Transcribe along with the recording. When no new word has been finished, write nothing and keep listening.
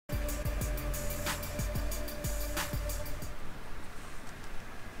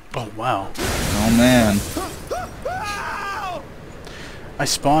Oh wow. Oh man. I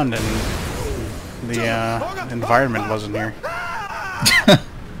spawned and the environment wasn't here.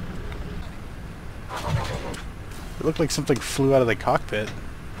 It looked like something flew out of the cockpit.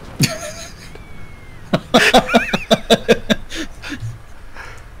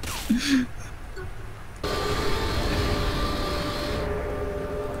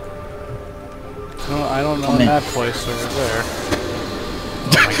 No, I don't know that place over there.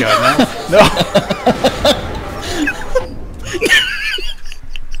 Oh my god, no! No!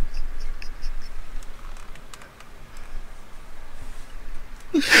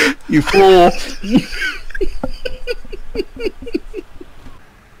 You fool!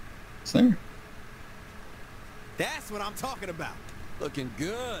 Sir? That's what I'm talking about. Looking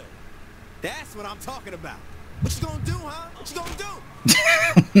good. That's what I'm talking about. What you gonna do, huh? What you gonna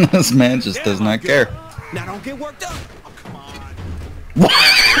do? This man just does not care. Now don't get worked up. Oh, come on.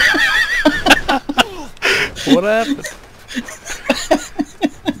 What happened?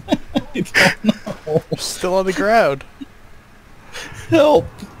 I don't know. I'm still on the ground. Help!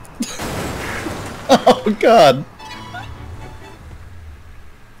 Oh god.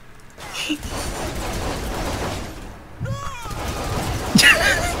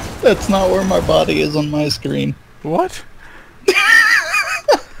 That's not where my body is on my screen. What?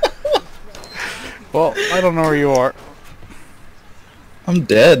 Well, I don't know where you are. I'm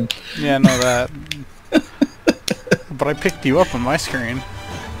dead. Yeah, I know that. But I picked you up on my screen.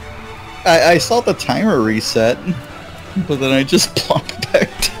 I saw the timer reset, but then I just plopped back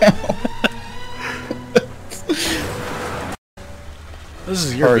down. This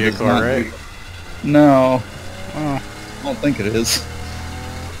is your vehicle, right? No. Oh. I don't think it is.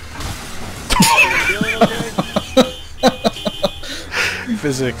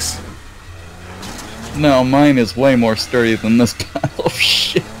 Physics. No, mine is way more sturdy than this pile of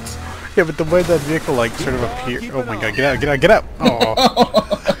shit. Yeah, but the way that vehicle, like, sort of appeared... Oh my god, get out, get out, get out! Oh.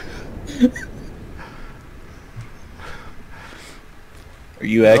 Are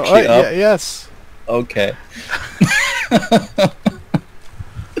you actually up? Yeah, yes. Okay.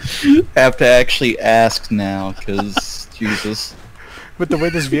 Have to actually ask now, because Jesus. But the way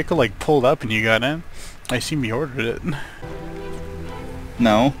this vehicle, like, pulled up and you got in, I assume you ordered it.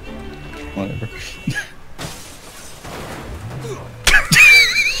 No. Whatever.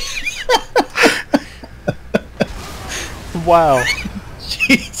 Wow.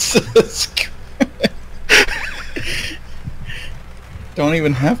 Jesus Christ. Don't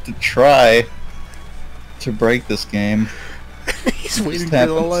even have to try to break this game. He's waiting for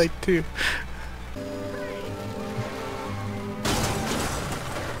the light, too.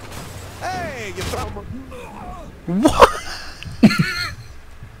 Hey, you throw What?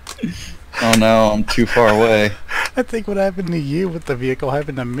 Oh no, I'm too far away. I think what happened to you with the vehicle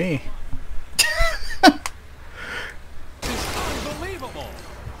happened to me.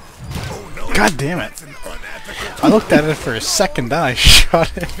 God damn it. I looked at it for a second, then I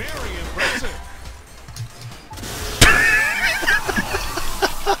shot it.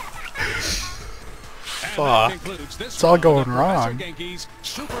 Fuck. It's all going wrong.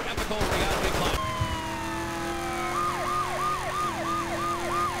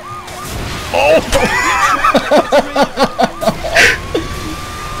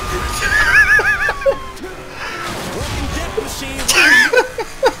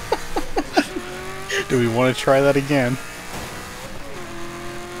 Do we want to try that again?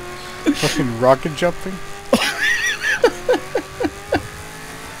 Fucking rocket jumping?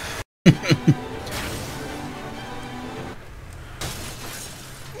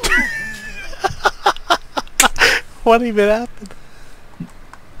 What even happened?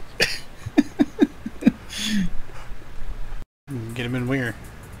 Get him in where?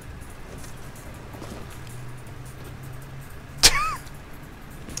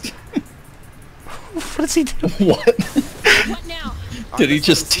 What is he doing? What? What now? Did he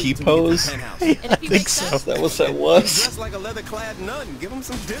just T-pose? Yeah, I think so. Is that what that was? Dressed like a leather-clad nun. Give him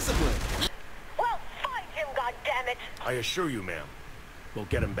some discipline. Well, find him, goddammit! I assure you, ma'am, we'll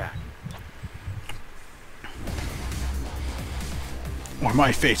get him back. Or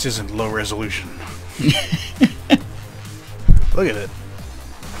my face isn't low resolution. Look at it.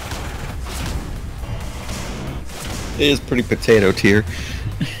 It is pretty potato tier.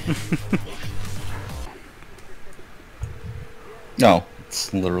 No,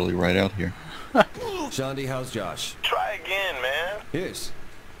 it's literally right out here. Shandy, how's Josh? Try again, man. Yes.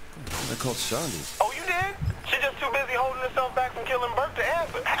 I called Shandy. Oh, you did? She's just too busy holding herself back from killing Bert to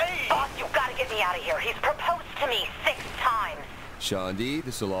answer. Hey! Boss, you gotta get me out of here. He's proposed to me 6 times. Shaundi,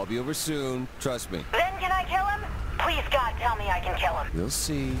 this will all be over soon. Trust me. Then can I kill him? Please, God, tell me I can kill him. We'll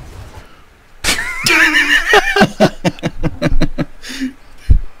see.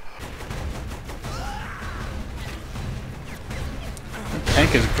 The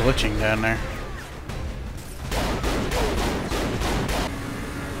tank is glitching down there.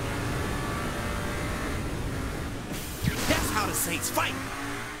 That's how the Saints fight.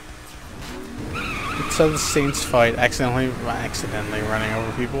 It's how the Saints fight, accidentally running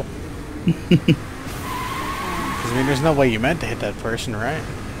over people. I mean, there's no way you meant to hit that person, right?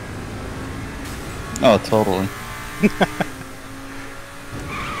 Oh, totally.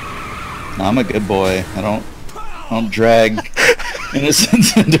 No, I'm a good boy. I don't drag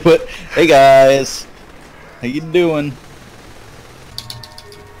innocence into it. Hey guys, how you doing?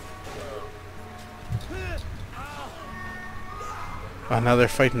 Oh, now they're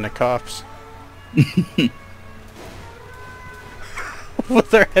fighting the cops. Well,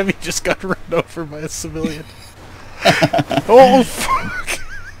 their heavy just got run over by a civilian. Oh, fuck!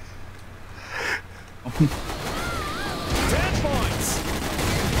 10 points.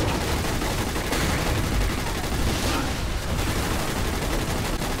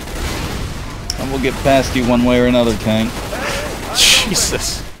 And we'll get past you one way or another, tank.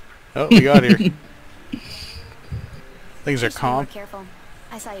 Jesus. Oh, we got here. Things are calm. Careful.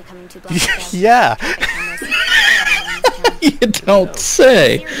 I saw you coming 2 blocks ago. Yeah. You don't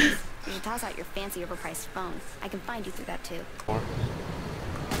say. Serious? You toss out your fancy overpriced phone. I can find you through that too.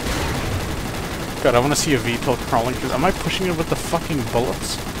 God, I want to see a VTOL crawling. Cause am I pushing it with the fucking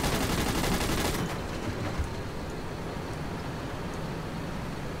bullets?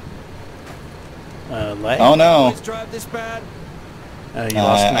 Lag? Oh no. Always drive this bad? You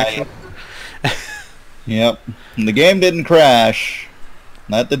lost connection? Yep. And the game didn't crash.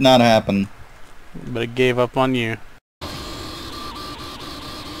 That did not happen. But it gave up on you.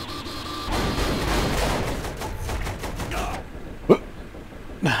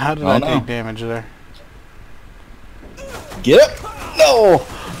 How did I take damage there? Get up! No!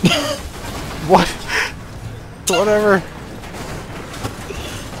 What? Whatever.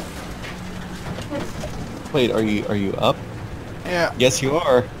 Wait, are you up? Yeah. Yes, you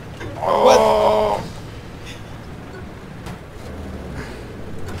are. Oh.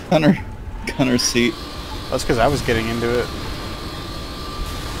 What? Gunner seat. That's because I was getting into it.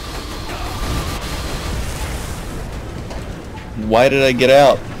 Why did I get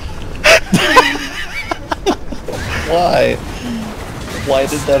out? Why? Why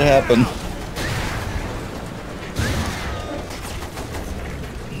did that happen?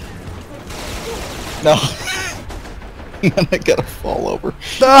 No. I gotta fall over.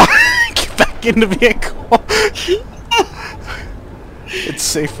 Get back in the vehicle. It's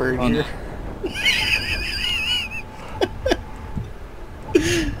safer in here. I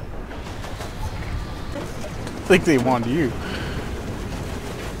think they want you.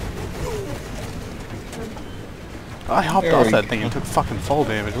 I hopped There off we that go. thing and took fucking fall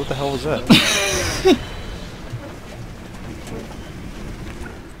damage. What the hell was that?